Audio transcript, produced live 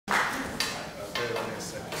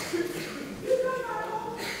Hopefully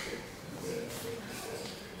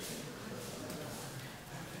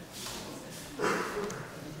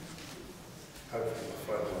the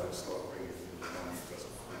phone won't start ringing and the money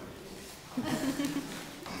doesn't ring.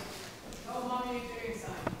 Oh, Mum, are you doing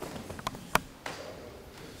something?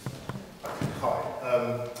 Hi,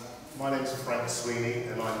 my name's Frank Sweeney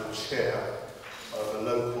and I'm the chair of a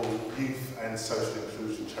local youth and social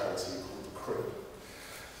inclusion charity called the Crib.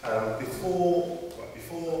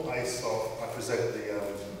 Before I present the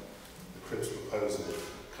Crib's proposal,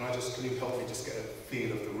 can you help me just get a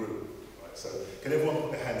feel of the room? Right, so can everyone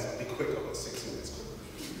put their hands up? Be quick, I've got 6 minutes.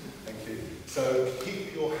 Thank you. So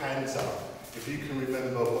keep your hands up if you can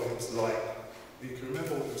remember what it was like. You can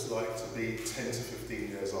remember what it was like to be 10 to 15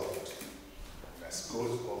 years old. That's good.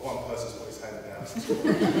 Well, one person's got his hand down.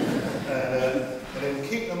 And then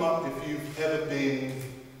keep them up if you've ever been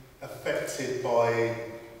affected by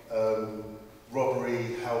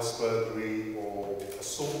robbery, house burglary, or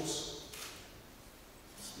assault.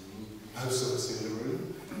 Most of us in the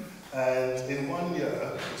room. And in 1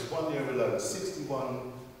 year, just 1 year alone,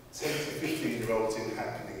 61 10 to 15-year-olds in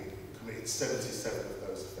Hackney committed 77 of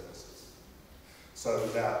those offences. So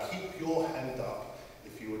now keep your hand up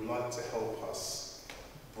if you would like to help us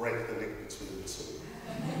break the link between the two.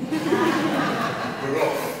 We're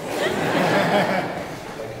off.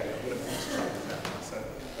 Okay.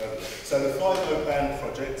 So the 5O Band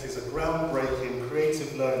Project is a groundbreaking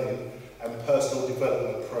creative learning and personal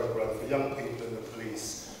development programme for young people in the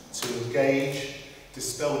police to engage,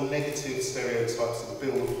 dispel negative stereotypes and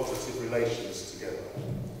build positive relations together.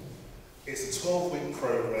 It's a 12-week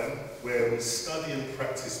programme where we study and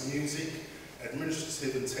practice music,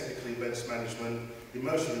 administrative and technical events management,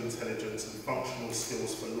 emotional intelligence and functional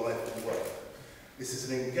skills for life and work. This is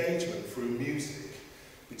an engagement through music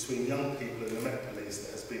between young people and the Met Police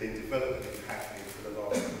that has been in development in Hackney for the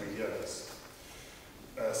last 3 years.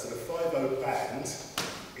 So the 5O Band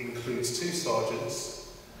includes 2 sergeants,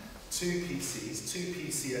 2 PCs, 2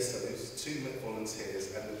 PCSOs, 2 Met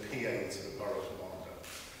volunteers and the PA to the borough commander.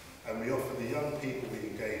 And we offer the young people we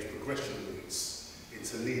engage progression routes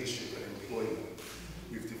into leadership and employment.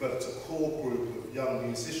 We've developed a core group of young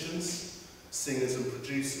musicians, singers and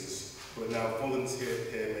producers who are now volunteer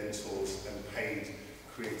peer mentors and paid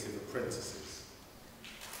creative apprentices.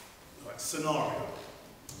 Right, scenario.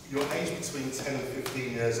 You're aged between 10 and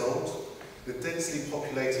 15 years old. The densely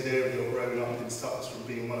populated area you're growing up in suffers from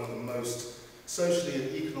being one of the most socially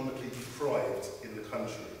and economically deprived in the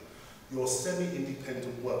country. Your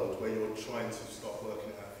semi-independent world where you're trying to start working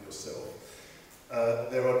it out for yourself.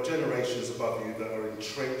 There are generations above you that are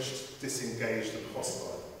entrenched, disengaged and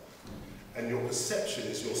hostile. And your perception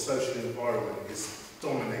is your social environment is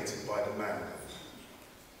dominated by the man.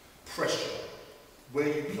 Pressure. Where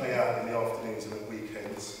you play out in the afternoons and the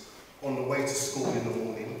weekends, on the way to school in the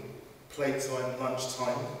morning, playtime,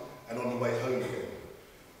 lunchtime, and on the way home again.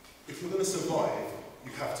 If you're going to survive,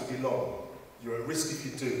 you have to belong. You're at risk if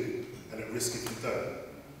you do, and at risk if you don't.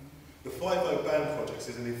 The 5O Band Project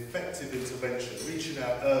is an effective intervention, reaching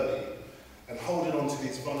out early and holding on to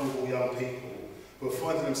these vulnerable young people who are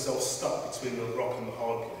finding themselves stuck between the rock and the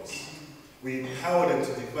hard place. We empower them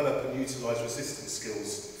to develop and utilise resistance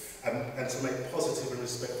skills and to make positive and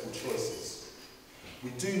respectful choices.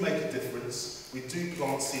 We do make a difference, we do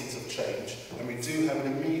plant seeds of change, and we do have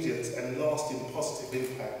an immediate and lasting positive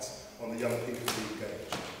impact on the young people we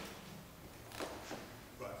engage.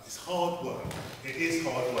 Right, it's hard work. It is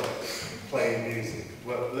hard work playing music,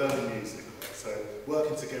 learning music. So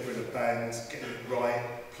working together in a band, getting it right,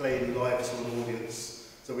 playing live to an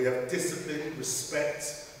audience. So we have discipline, respect,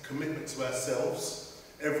 commitment to ourselves,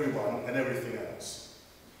 everyone and everything else.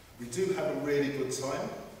 We do have a really good time,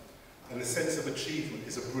 and the sense of achievement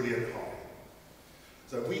is a brilliant high.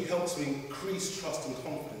 So we help to increase trust and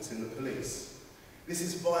confidence in the police. This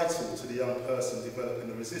is vital to the young person developing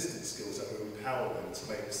the resistance skills that will empower them to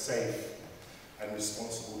make safe and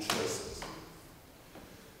responsible choices.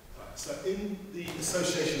 So in the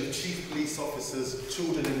Association of Chief Police Officers,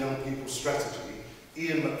 Children and Young People strategy,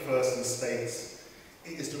 Ian McPherson states,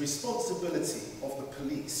 "It is the responsibility of the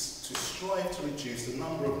police to strive to reduce the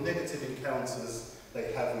number of negative encounters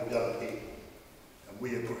they have with young people." And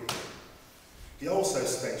we agree. He also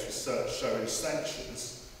states research showing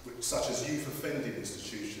sanctions, such as youth offending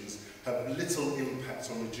institutions, have little impact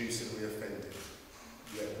on reducing reoffending.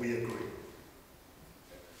 Yeah, we agree.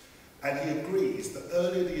 And he agrees that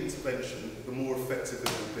earlier the intervention, the more effective it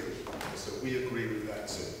will be. So we agree with that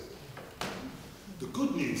too. The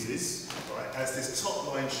good news is, right, as this top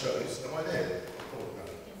line shows, am I there? Oh, no.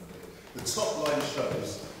 The top line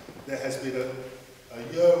shows there has been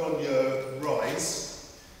a year-on-year rise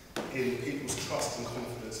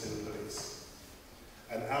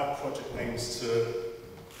project aims to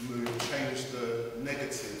change the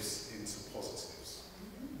negatives into positives.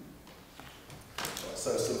 Right,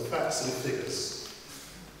 so some facts and figures.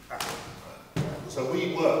 So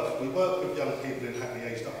we work with young people in Hackney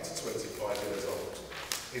aged up to 25 years old.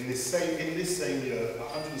 In this same year,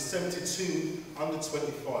 172 under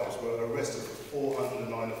 25s were arrested for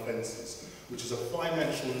 409 offences, which is a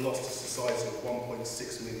financial loss to society of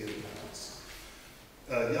 £1.6 million.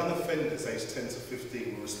 Young offenders aged 10 to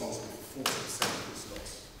 15 were responsible for 40% of this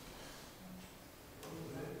loss.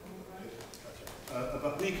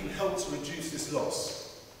 But we can help to reduce this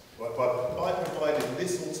loss by providing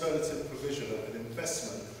this alternative provision of an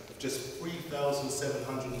investment of just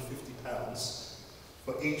 £3,750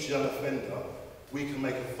 for each young offender. We can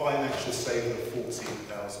make a financial saving of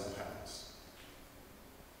 £14,000.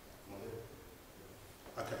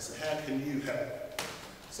 Okay, so how can you help?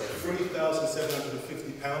 So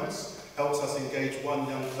 £3,750 helps us engage one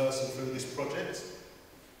young person through this project.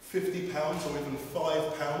 £50 or even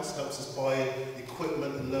 £5 helps us buy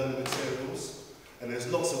equipment and learning materials. And there's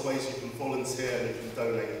lots of ways you can volunteer and you can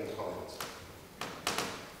donate in kind.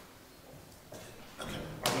 Okay,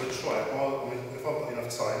 I'm going to try it. If I've got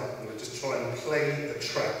enough time, I'm going to just try and play a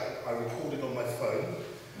track I recorded on my phone.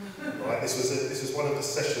 Right, this was one of the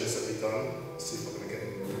sessions that we've done. Let's see if I'm going to get it.